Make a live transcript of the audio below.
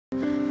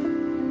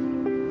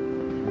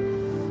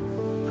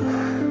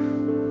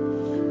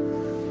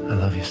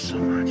love you so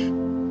much.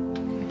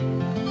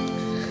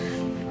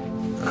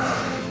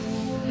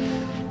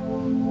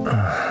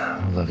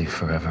 I love you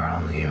forever,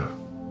 only you.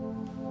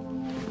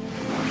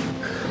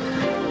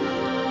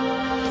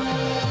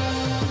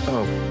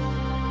 Oh.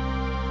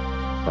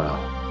 Wow.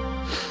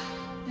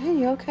 Hey,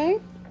 you okay?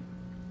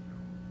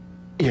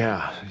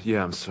 Yeah,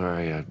 I'm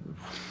sorry. I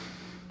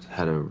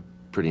had a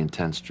pretty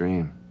intense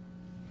dream.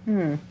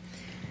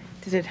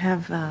 Did it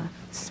have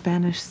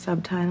Spanish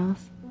subtitles?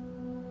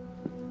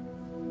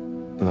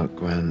 Look,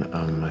 Gwen,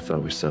 I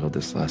thought we settled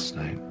this last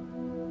night.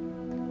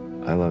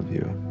 I love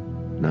you,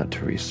 not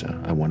Teresa.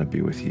 I want to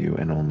be with you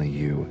and only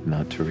you,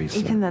 not Teresa.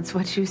 Ethan, that's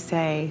what you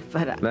say,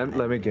 but...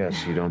 Let me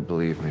guess, you don't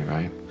believe me,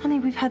 right? Honey,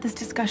 we've had this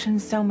discussion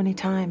so many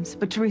times,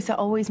 but Teresa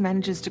always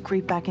manages to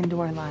creep back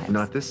into our lives.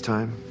 Not this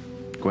time.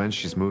 Gwen,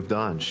 she's moved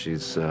on.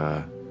 She's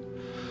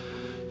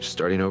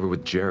starting over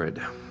with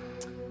Jared.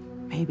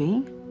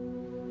 Maybe.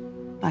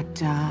 But,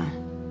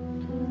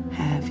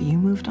 have you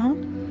moved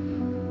on?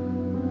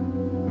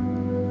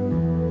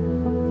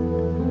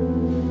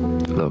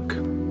 Look,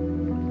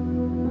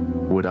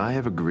 would I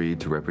have agreed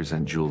to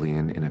represent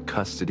Julian in a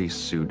custody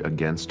suit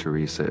against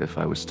Teresa if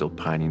I was still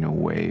pining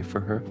away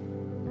for her?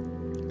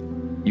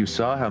 You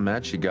saw how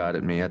mad she got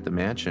at me at the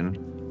mansion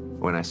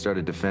when I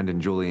started defending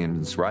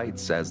Julian's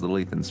rights as little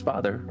Ethan's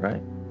father,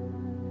 right?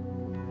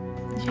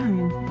 Yeah, I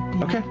mean...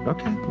 Yeah.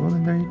 Okay. Well,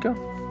 then there you go.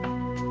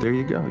 There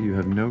you go. You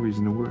have no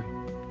reason to worry.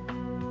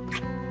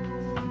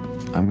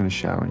 I'm gonna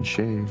shower and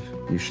shave.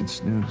 You should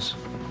snooze.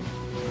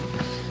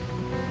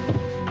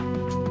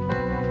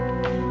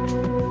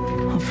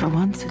 Well, for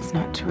once, it's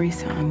not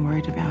Teresa I'm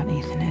worried about,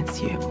 Ethan.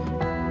 It's you.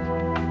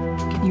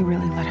 Can you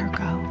really let her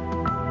go?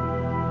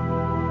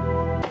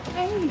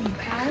 Hey,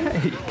 guys.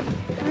 Hey.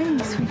 Hey,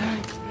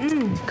 sweetheart.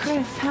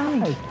 Chris,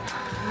 hi.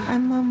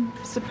 I'm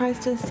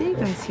surprised to see you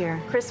guys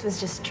here. Chris was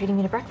just treating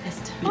me to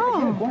breakfast.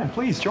 Yeah, Gwen,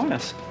 please join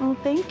us. Well,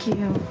 thank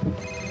you.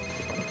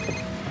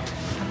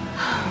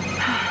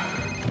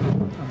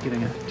 I'm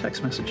getting a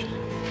text message.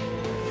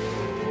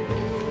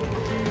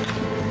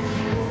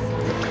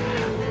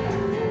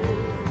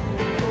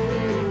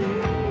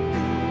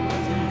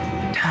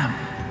 Damn.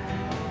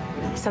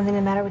 Something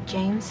the matter with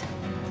James?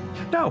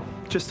 No,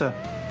 just a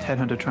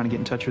headhunter trying to get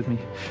in touch with me.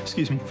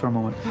 Excuse me for a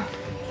moment.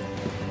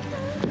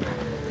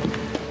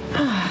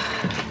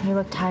 You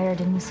look tired.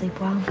 Didn't you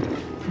sleep well?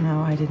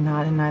 No, I did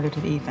not, and neither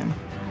did Ethan.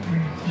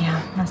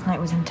 Yeah, last night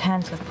was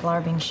intense with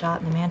Pilar being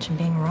shot and the mansion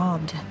being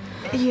robbed.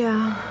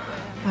 Yeah,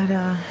 but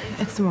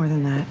it's more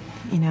than that.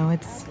 You know,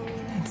 it's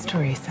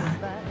Teresa.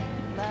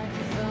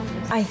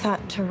 I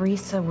thought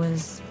Teresa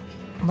was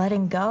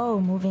letting go,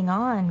 moving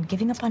on,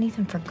 giving up on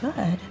Ethan for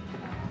good.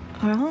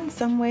 Well, in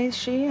some ways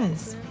she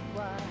is.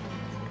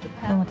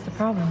 Then what's the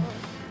problem?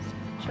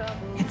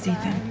 It's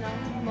Ethan.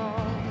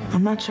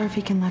 I'm not sure if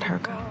he can let her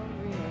go.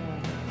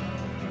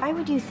 Why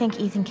would you think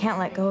Ethan can't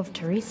let go of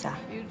Teresa?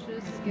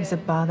 Because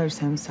it bothers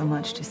him so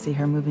much to see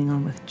her moving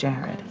on with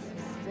Jared.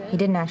 He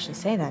didn't actually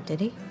say that, did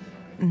he?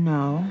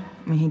 No.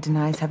 I mean, he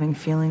denies having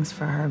feelings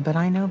for her, but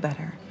I know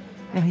better.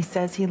 You know, he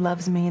says he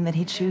loves me and that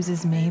he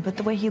chooses me, but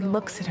the way he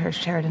looks at her,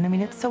 Sheridan, I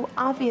mean, it's so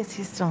obvious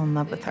he's still in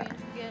love with her.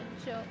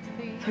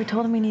 So I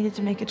told him he needed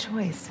to make a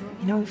choice.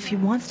 You know, if he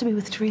wants to be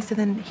with Teresa,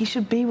 then he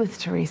should be with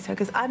Teresa,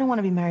 because I don't want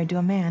to be married to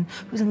a man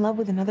who's in love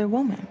with another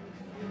woman.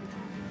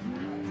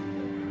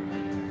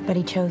 But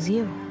he chose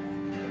you.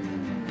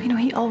 You know,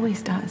 he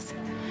always does.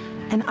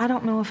 And I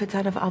don't know if it's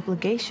out of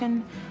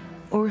obligation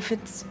or if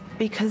it's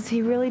because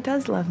he really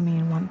does love me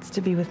and wants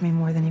to be with me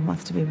more than he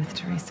wants to be with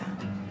Teresa.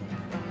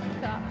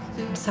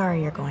 I'm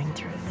sorry you're going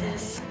through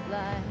this.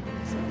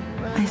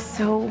 I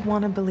so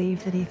want to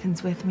believe that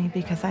Ethan's with me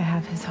because I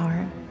have his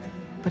heart.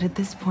 But at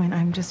this point,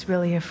 I'm just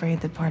really afraid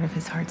that part of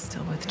his heart's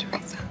still with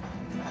Teresa.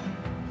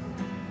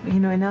 But, you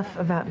know, enough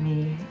about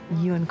me.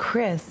 You and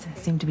Chris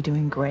seem to be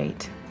doing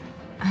great.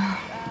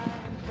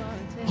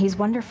 He's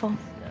wonderful.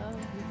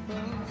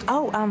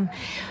 Oh,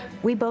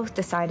 we both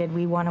decided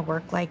we want to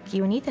work like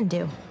you and Ethan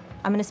do.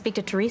 I'm going to speak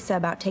to Teresa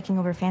about taking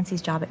over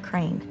Fancy's job at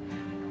Crane.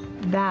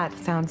 That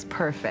sounds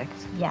perfect.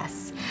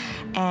 Yes.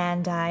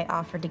 And I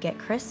offered to get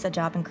Chris a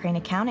job in Crane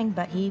Accounting,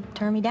 but he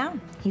turned me down.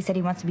 He said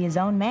he wants to be his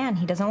own man.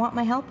 He doesn't want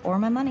my help or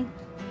my money.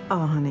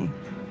 Oh, honey,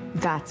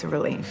 that's a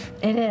relief.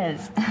 It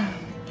is.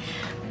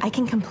 I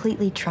can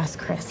completely trust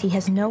Chris. He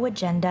has no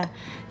agenda,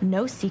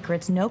 no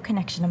secrets, no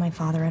connection to my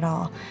father at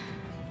all.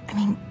 I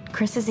mean,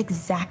 Chris is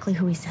exactly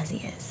who he says he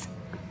is.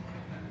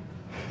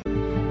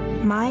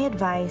 My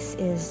advice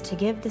is to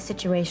give the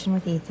situation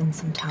with Ethan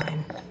some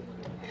time.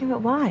 Yeah,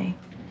 but why?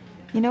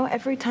 You know,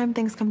 every time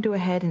things come to a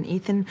head and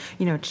Ethan,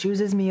 you know,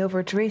 chooses me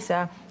over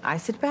Teresa, I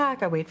sit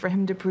back, I wait for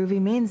him to prove he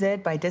means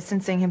it by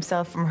distancing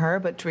himself from her,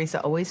 but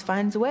Teresa always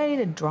finds a way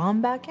to draw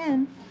him back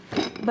in.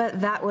 But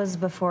that was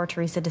before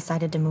Teresa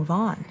decided to move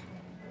on.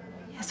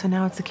 Yeah, so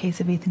now it's a case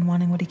of Ethan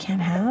wanting what he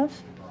can't have?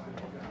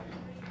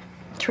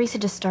 Teresa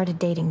just started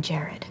dating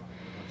Jared.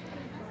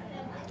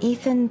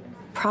 Ethan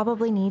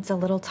probably needs a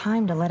little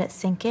time to let it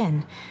sink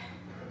in,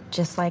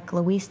 just like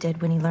Luis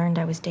did when he learned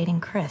I was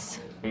dating Chris.